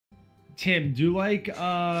Tim, do like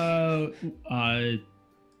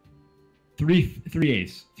three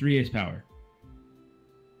ace power.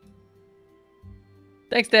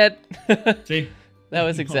 Thanks, Dad. See? That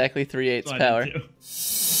was exactly 3/8 That's what I power. did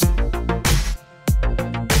too.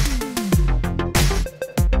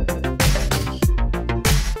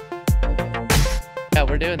 Yeah,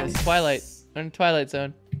 we're doing this. Twilight. We're in Twilight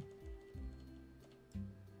Zone.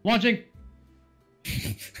 Launching.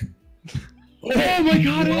 Oh my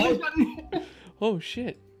god! I almost got it. Oh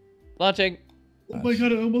shit. Launching. Oh my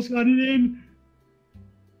god! I almost got it in.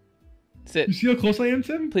 Sit. You see how close I am,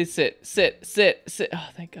 Tim? Please sit. Sit. Sit. Sit. Oh,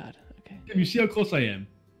 thank God. Okay. Tim, you see how close I am?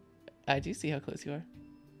 I do see how close you are.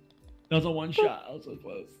 That was a one shot. I was so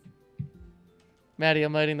close. Maddie,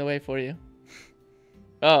 I'm lighting the way for you.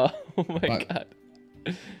 Oh, oh my Fuck. God.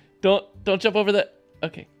 Don't jump over the.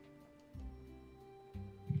 Okay.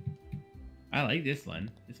 I like this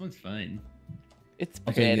one. This one's fun. It's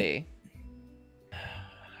Okay, pretty. I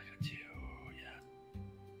got you. Yeah.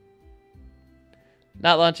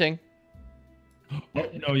 Not launching. Oh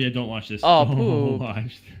no! Yeah, don't watch this. Oh, Don't poop. watch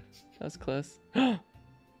this. That was close.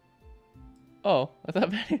 Oh, I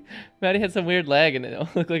thought Maddie had some weird lag and it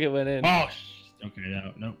looked like it went in. Oh, okay.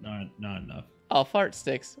 No, not enough. Oh, fart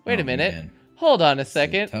sticks. Wait a Oh, minute. man. Hold on a This is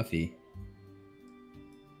second. Toughy.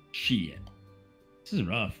 Shit. This is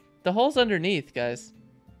rough. The hole's underneath, guys.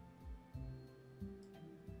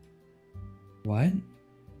 What?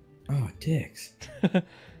 Oh, dicks.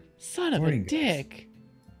 Son of a Boarding guys. dick.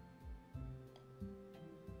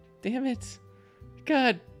 Damn it.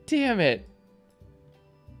 God damn it.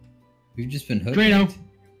 We've just been hooked. Drano.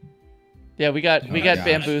 Yeah, we got Oh, we gosh. got That's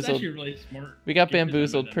That's bamboozled. actually really smart. We got Keep this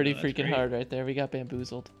bamboozled in pretty there, that's freaking great. hard right there. We got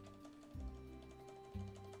bamboozled.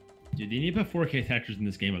 Dude, they need to put 4K textures in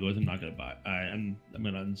this game, otherwise I'm not gonna buy. I'm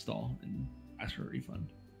gonna uninstall and ask for a refund.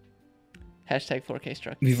 Hashtag 4K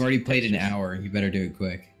struck. We've already played an hour. You better do it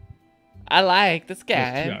quick. I like this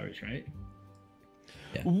That's 2 guy. hours, right?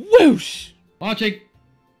 Whoosh! Launching.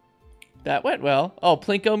 That went well. Oh,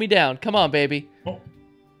 Plinko me down. Come on, baby. Oh,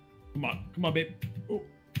 come on, babe. Oh,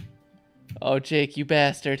 Oh, Jake, you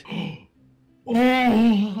bastard.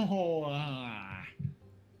 oh.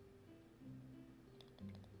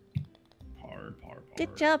 Par.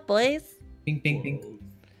 Good job, boys. Bing, bing, bing.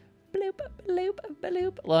 Bloop, bloop,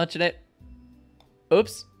 bloop. Launching it.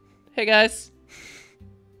 Oops. Hey, guys.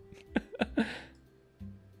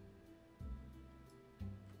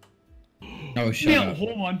 Oh, shut Yeah, up.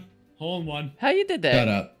 hold on. How you did that? Shut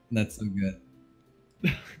up. That's so good.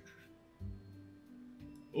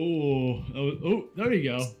 Oh, there you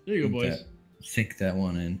go. There you go, boys. Sink that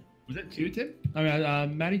one in. Was that 2, Tim? I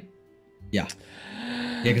mean, Maddie? Yeah.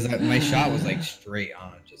 Yeah, because my shot was like straight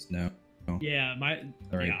on. Just no. Yeah,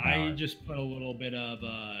 The right I power. just put a little bit of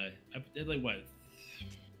I did like what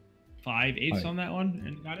 5/8 Oh. on that one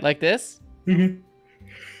and got it. Like this? Yep.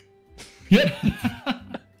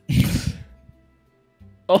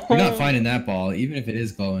 Oh, You're not finding that ball, even if it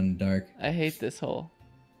is glow in the dark. I hate this hole.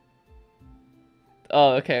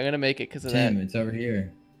 Oh, okay. I'm gonna make it because of Tim, that. it's over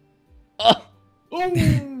here. Oh, Oh,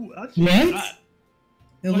 that's What? that-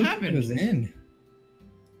 It What looked like happened? It was in.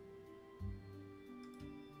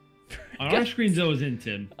 On our screens, that was in,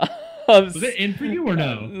 Tim. I'm Was it in for you or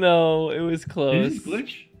no? No, it was Did close. this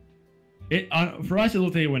glitch? For us, it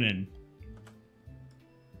looked like it went in.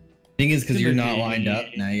 Thing is, because you're not Timothy. lined up,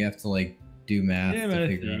 now you have to like do math to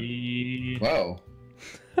figure out. Timothy. Whoa.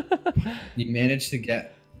 You managed to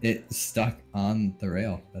get it stuck on the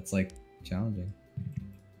rail. That's like challenging.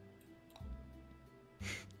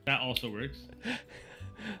 That also works.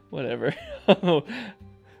 Whatever.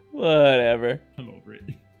 Whatever. I'm over it.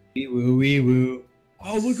 Wee woo, wee woo.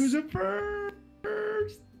 Oh, look who's in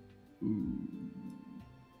first. Ooh.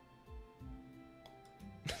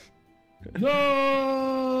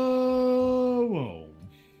 No! Whoa.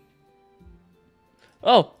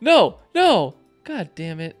 Oh, no, no. God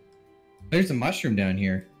damn it. There's a mushroom down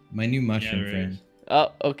here. My new mushroom there friend. is.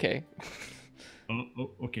 Oh, okay. Oh,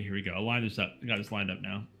 okay, here we go. I'll line this up. I got this lined up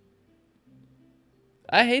now.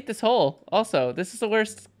 I hate this hole. Also, this is the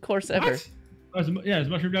worst course ever. What? Oh, there's a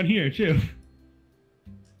mushroom down here, too.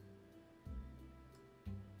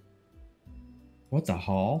 What's a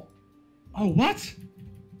haul? Oh, what?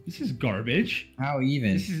 This is garbage. How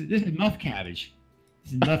even? This is muff cabbage.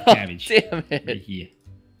 This is muff cabbage. Damn Right it. here.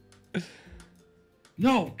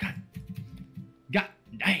 No, God. God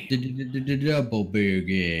damn. Double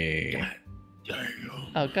boogie. God damn.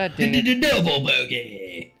 Oh, god dang it. Double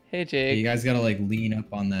boogie. Hey, You Jake. guys gotta like lean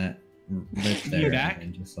up on that lip Lean there back.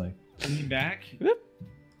 and just like. Lean back. Whoop.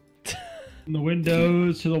 From the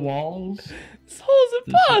windows to the walls. This hole's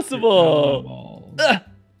The impossible. walls. Ugh.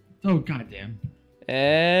 Oh goddamn! I'm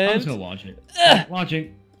And just gonna launch it.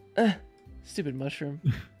 Launching. stupid mushroom.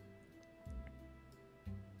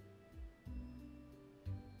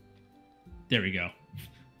 There we go.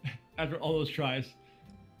 After all those tries,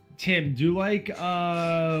 Tim, do like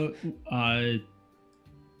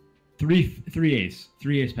three ace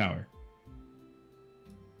power.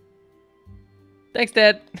 Thanks,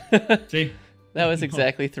 Dad. See, That was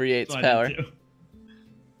exactly 3/8 That's what I power. did too.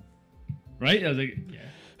 Right? I was like,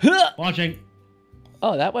 yeah. Launching.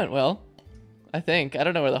 Oh, that went well. I think. I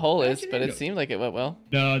don't know where the hole is, Actually, but there it you go. seemed like it went well.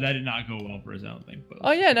 No, that did not go well for us, I don't think. But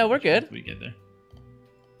Oh, yeah, no, we're good. We get there.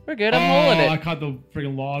 We're good. I'm holding I it. caught the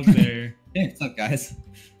freaking log there. Hey, what's up, guys?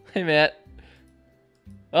 Hey, Matt.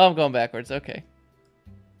 Oh, I'm going backwards. Okay.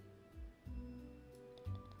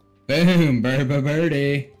 Boom,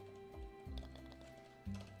 birdie.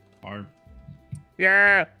 Hard.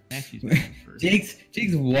 Yeah. Actually, he's going first.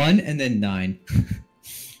 Jake's 1 and then 9.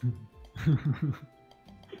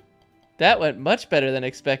 That went much better than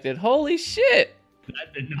expected. Holy shit.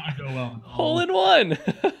 That did not go well. Hole in one.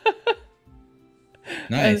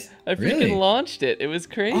 Nice. I freaking Really? launched it. It was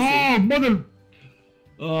crazy. Oh, mother.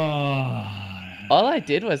 All I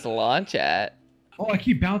did was launch at. Oh, I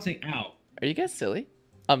keep bouncing out. Are you guys silly?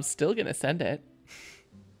 I'm still gonna send it.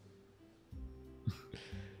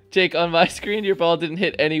 Jake, on my screen, your ball didn't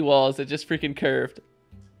hit any walls. It just freaking curved.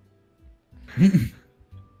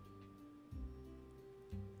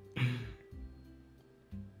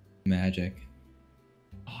 Magic.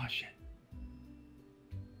 Oh shit.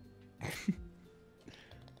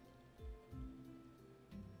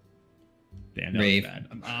 Damn, that Rave. was bad.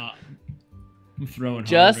 I'm throwing. hard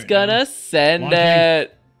Just right gonna now. send Launching.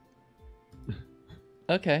 it.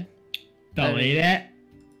 Okay. Delete it.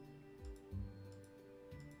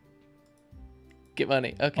 Get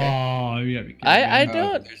money. Okay. Oh, you gotta be kidding I me.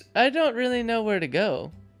 don't there's- I don't really know where to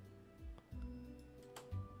go.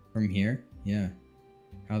 From here? Yeah.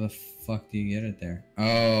 How the fuck do you get it there?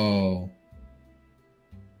 Oh.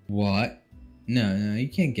 What? No, you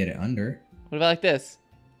can't get it under. What about like this?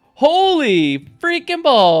 Holy freaking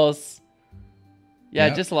balls! Yeah,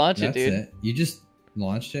 Yep, just launch it, That's dude. it. You just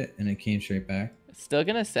launched it and it came straight back. Still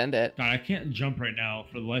gonna send it. God, I can't jump right now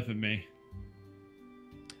for the life of me.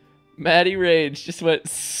 Maddie Rage just went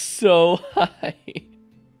so high.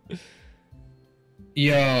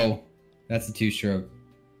 Yo. That's a 2-stroke.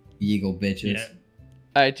 Eagle bitches. Yeah.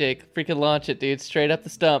 Alright, Jake, freaking launch it, dude. Straight up the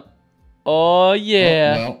stump. Oh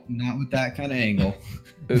yeah. Oh, well, not with that kind of angle.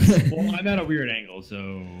 Well, I'm at a weird angle,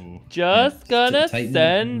 so. Just Yeah, gonna tighten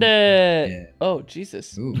send it. it. Yeah. Oh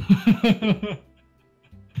Jesus. Ooh.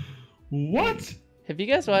 What? Have you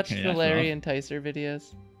guys watched Okay, the that's Larry rough. Enticer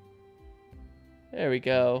videos? There we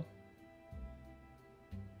go.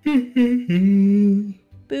 Boop.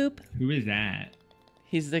 Who is that?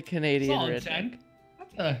 He's the Canadian Solid redneck.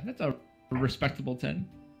 10. That's a respectable 10.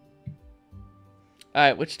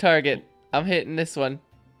 Alright, which target? I'm hitting this one.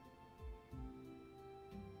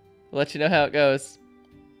 I'll let you know how it goes.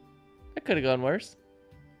 That could have gone worse.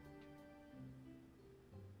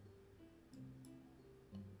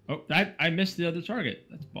 Oh, I missed the other target.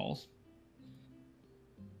 That's balls.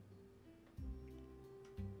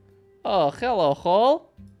 Oh, hello,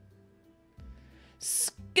 hole.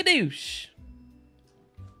 Skadoosh.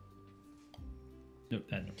 Nope,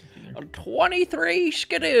 that didn't work either. 23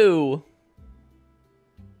 skidoo.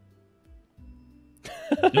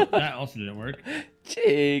 Nope, that also didn't work.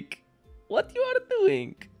 Jake, what you are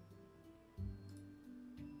doing?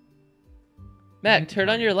 Matt, turn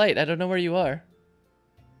on your light. I don't know where you are.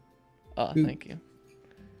 Oh, Boop. thank you.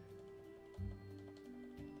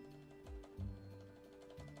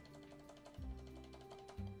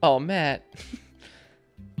 Oh, Matt.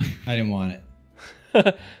 I didn't want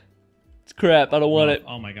it. It's crap. I don't want it.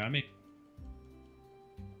 Oh my god, me.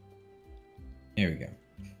 There we go.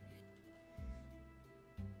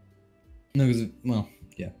 No, because well,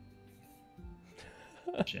 yeah.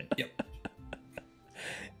 Shit. Yep.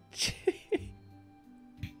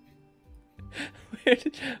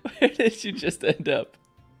 Where did you just end up?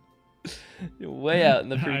 You're way out in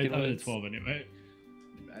the I freaking thought it was woods. 12 anyway.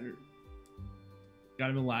 Didn't matter. Got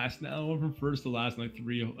him in last now. Went from first to last in like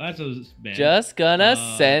 3. That's a man. Just gonna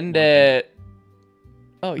send launching. it.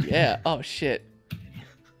 Oh yeah. Oh shit.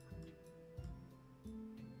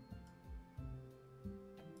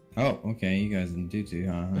 Oh, okay. You guys didn't do too,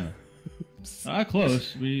 huh?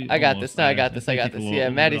 Close. I got this. No, I got almost this. I got think this. people Yeah,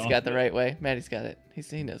 will Maddie's move it got off. the right way. Maddie's got it.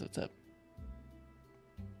 He knows what's up.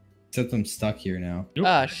 Except I'm stuck here now. Nope.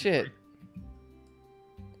 Ah shit.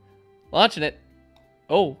 Launching it.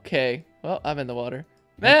 Okay. Well, I'm in the water.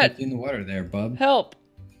 I Matt, put you in the water there, bub. help!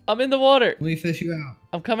 I'm in the water. Let me fish you out.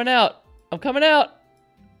 I'm coming out. I'm coming out.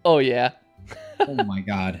 Oh, yeah. Oh my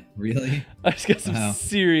god. Really? I just got some Wow.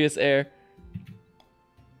 serious air.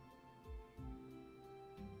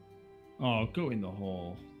 Oh, go in the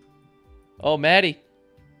hole. Oh, Maddie.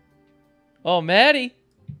 Oh, Maddie.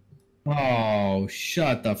 Oh,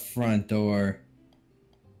 shut the front door.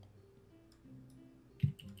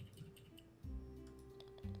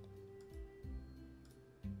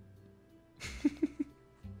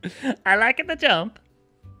 I like it the jump.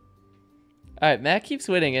 All right, Matt keeps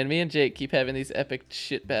winning, and me and Jake keep having these epic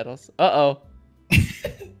shit battles. Uh-oh.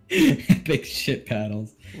 Big shit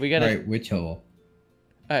paddles. We gotta... Alright, which hole?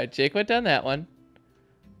 All right, Jake went down that one.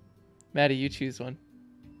 Maddie, you choose one.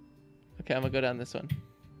 Okay, I'm gonna go down this one.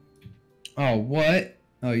 Oh, what?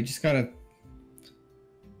 Oh, you just gotta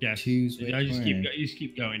Yes. choose which I just one. you just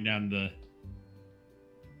keep going down the.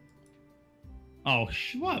 Oh,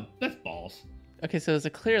 what? That's balls. Okay, so it's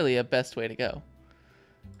clearly a best way to go.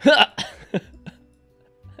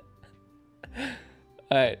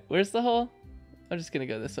 Alright, where's the hole? I'm just gonna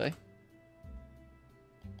go this way.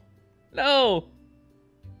 No!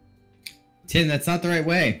 Tim, that's not the right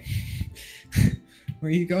way. Where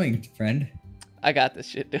are you going, friend? I got this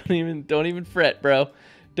shit. Don't even fret, bro.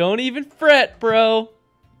 Don't even fret, bro.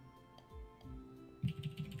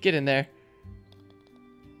 Get in there.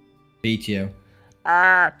 Beat you.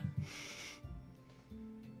 Ah!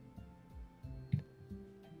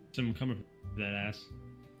 Someone coming for that ass.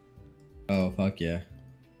 Oh, fuck yeah.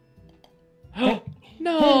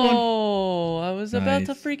 No! I was about to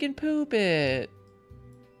Nice. freaking poop it.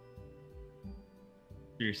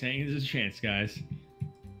 You're saying there's a chance, guys.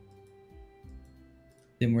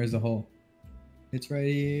 Tim, where's the hole? It's right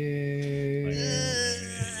here.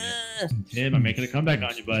 Tim, I'm making a comeback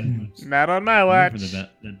on you, bud. Not on my Coming for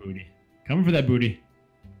that booty. Coming for that booty.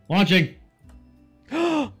 Launching.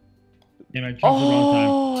 Damn, I jumped the wrong time.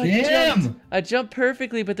 Oh, Tim! I jumped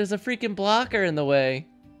perfectly, but there's a freaking blocker in the way.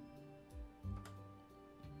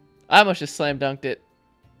 I almost just slam dunked it.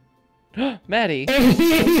 Maddie.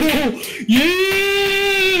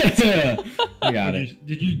 Yeah! I got it.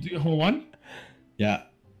 Did you do hole one? Yeah.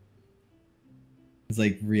 It's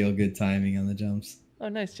like real good timing on the jumps. Oh,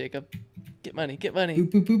 nice, Jacob. Get money, get money. Boop,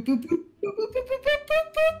 boop, boop, boop, boop, boop, boop, boop,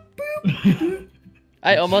 boop, boop, boop.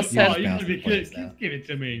 I almost Yeah. Oh, had... you Mouse give points it, now. give it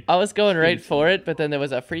to me. I was going right for it, but then there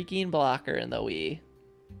was a freaking blocker in the Wii.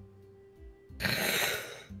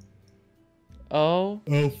 Oh.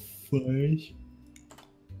 Oh, fudge.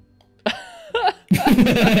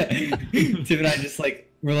 Tim and I just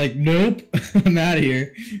like, we're like, nope, I'm out of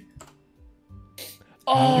here. You can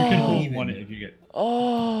Oh. hold one if you get.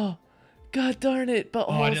 Oh. God darn it. But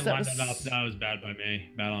Oh, I didn't that line was... that up. That was bad by me.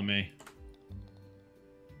 Bad on me.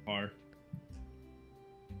 Hard.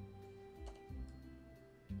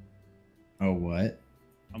 Oh, what?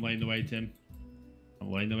 I'm lighting the way, Tim. I'm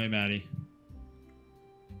lighting the way, Maddie.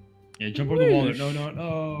 Yeah, jump over the wall. Whoosh. No, no,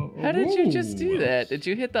 no. How did you just do Whoa. that? Did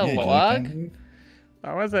you hit the Yeah, did you like log? that move?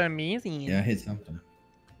 That was amazing. Yeah, I hit something.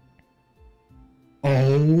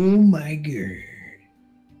 Oh my god.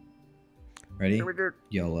 Ready?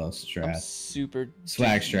 YOLO I'm strat. super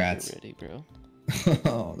Swag duper strats. ready, bro.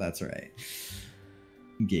 Oh, that's right.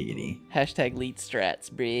 Giggity. Hashtag lead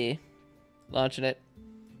strats, bree. Launching it.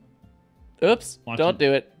 Oops. Launch Don't it.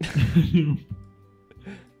 do it.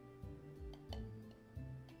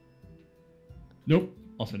 Nope.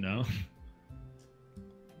 Also no.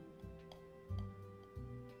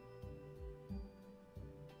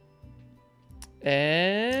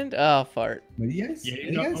 And oh, fart. What do you guys? Yeah, what you,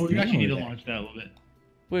 do you guys you doing actually need to over there? launch that a little bit.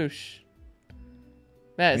 Whoosh.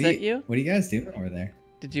 Matt, is What are that you? What are you guys doing over there?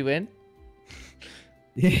 Did you win?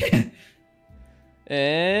 Yeah.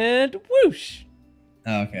 And whoosh.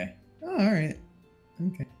 Oh, okay. Oh, all right.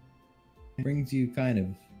 Okay. Brings you kind of.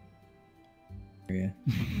 area.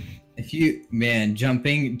 If you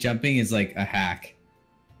jumping is like a hack.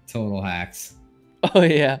 Total hacks. Oh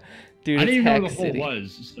yeah, dude. I it's didn't even know Hack where the hole City.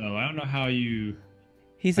 was, so I don't know how you.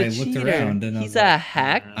 He's a I looked cheater. around and I He's was a like,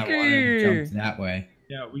 hacker. I wanted to jump that way.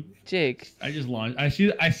 Yeah, Jake. I just launched. I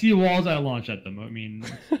see walls. I launch at them. I mean,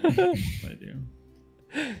 that's what I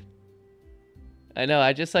do. I know.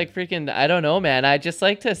 I just like freaking. I don't know, man. I just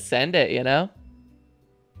like to send it. You know.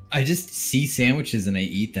 I just see sandwiches and I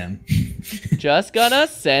eat them. Just gonna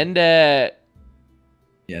send it.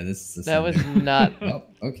 Yeah, this is. That was not. Oh,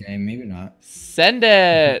 okay, maybe not. Send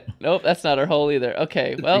it. Nope, that's not our hole either.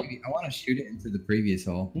 Okay, well, I want to shoot it into the previous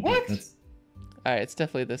hole. What? That's, all right. It's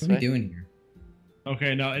definitely this what are we way. doing here?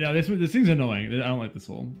 Okay, no, this thing's annoying. I don't like this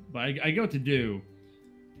hole, but I get what to do,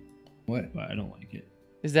 What? but I don't like it.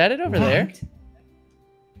 Is that it over there? What?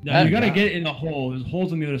 No, you Oh, gotta God. get it in the hole. There's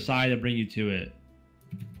holes on the other side that bring you to it.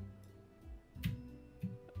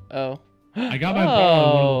 Oh. I got my ball on one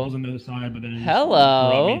of the Oh. holes on the other side, but then it just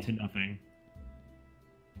Hello. brought me to nothing.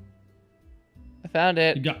 I found You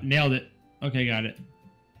it. nailed it. Okay, got it.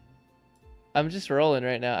 I'm just rolling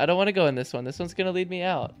right now. I don't want to go in this one. This one's gonna lead me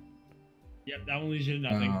out. Yep, that one leads you to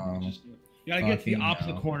nothing. Oh, Just, you gotta get to the fucking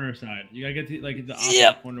opposite hell. corner side. You gotta get to like the opposite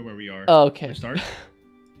Yep. corner where we are. Oh, okay. Where start.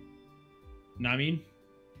 Know what I mean?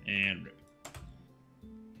 And rip.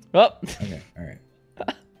 Oh. Okay, all right.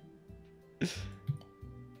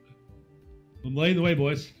 I'm laying the way,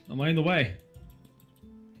 boys. I'm laying the way.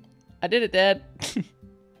 I did it, Dad.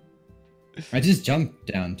 I just jumped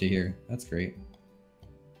down to here. That's great.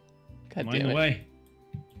 God I'm laying damn the it. way.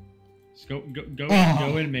 Just go Oh.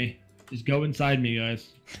 go in me. Just go inside me, guys.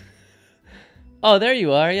 Oh, there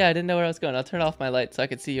you are. Yeah, I didn't know where I was going. I'll turn off my light so I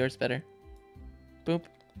could see yours better. Boop.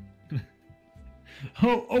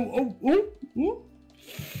 Oh.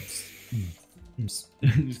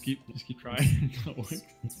 just keep trying.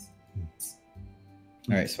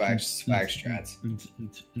 All right, swag strats.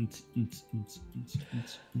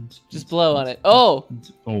 Just blow on it. Oh,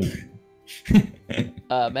 Oh.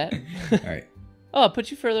 Matt. All right, Oh, I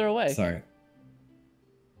put you further away. sorry.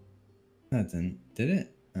 That did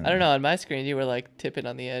it? I don't know. On my screen, you were like tipping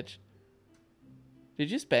on the edge. Did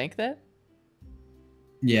you just bank that?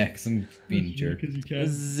 Yeah, because I'm being a jerk. Because you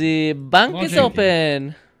can. The bank is Logic.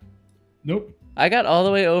 open. Nope. I got all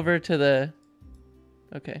the way over to the.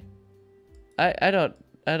 Okay. I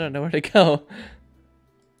don't know where to go.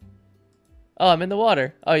 Oh, I'm in the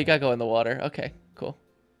water. Oh, you gotta go in the water. Okay, cool.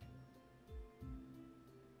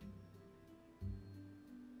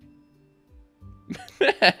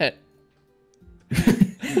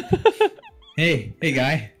 Hey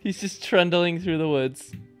guy. He's just trundling through the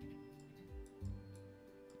woods.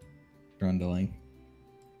 Grundling.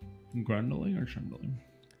 Grundling or trundling?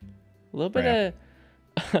 A little bit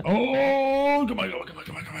Crap. Oh, come on.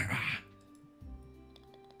 Ah.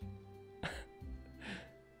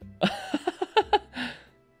 of.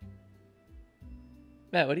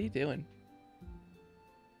 Matt, what are you doing?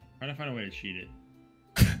 Trying to find a way to cheat it.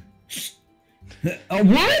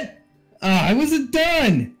 What? I wasn't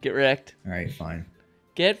done. Get wrecked. All right, fine.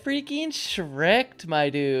 Get freaking shreked, my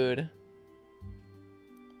dude.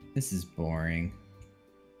 This is boring.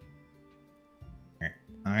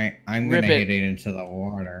 I'm Rip gonna it. hit it into the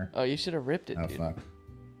water. Oh, you should have ripped it, Oh dude. fuck.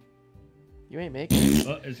 You ain't making it.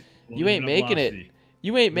 Well, You ain't making it. velocity.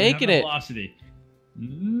 You ain't We don't have making enough it. Velocity.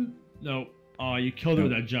 No. Oh, you killed it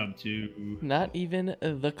with that jump too. Not even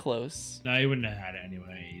the close. No, you wouldn't have had it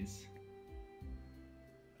anyways.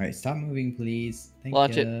 All right, stop moving, please. Thank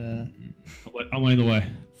Launch it. ya. I'm laying the way.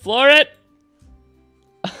 Floor it.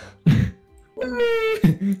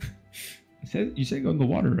 You said go in the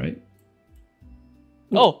water, right?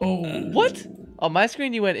 Oh, what? On my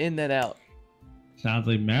screen, you went in then out. Sounds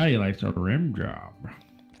like Maddie likes a rim job.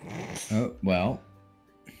 Oh well.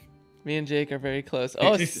 Me and Jake are very close.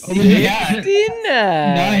 Oh, Six- 69.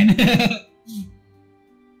 9.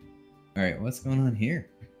 All right, what's going on here?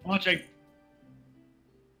 Watching.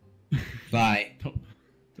 Bye.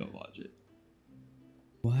 Don't watch it.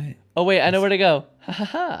 What? Oh wait, I know where to go. Ha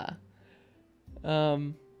ha ha.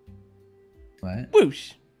 What?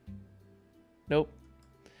 Whoosh. Nope.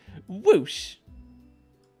 Whoosh.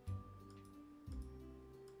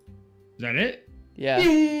 Is that it? Yeah.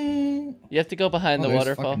 You have to go behind the there's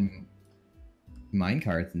waterfall. fucking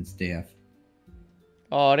minecarts and stuff.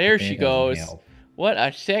 Oh, there That she doesn't goes. help. What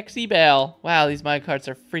a sexy belle. Wow, these minecarts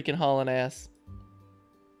are freaking hauling ass.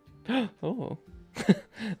 Oh.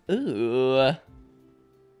 Ooh.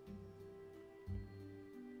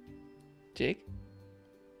 Jake?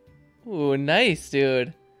 Ooh, nice,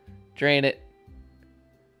 dude. Drain it.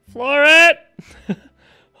 Floor it!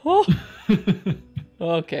 Oh.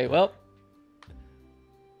 Okay, well.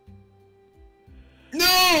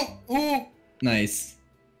 No! Ooh! Nice.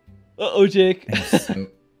 Uh-oh, Jake. So,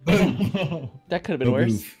 boom. That could have been Boom.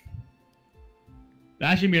 worse.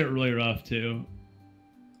 That actually made it really rough too.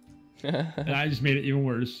 And I just made it even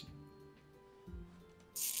worse.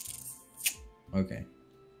 Okay.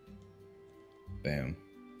 Boom.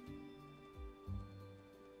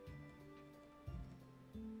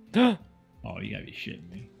 Oh, you gotta be shitting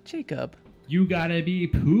me. Jacob. You gotta be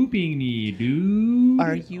pooping me, dude.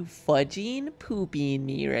 Are you fudging pooping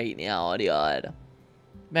me right now, dude?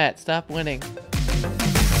 Matt, stop winning.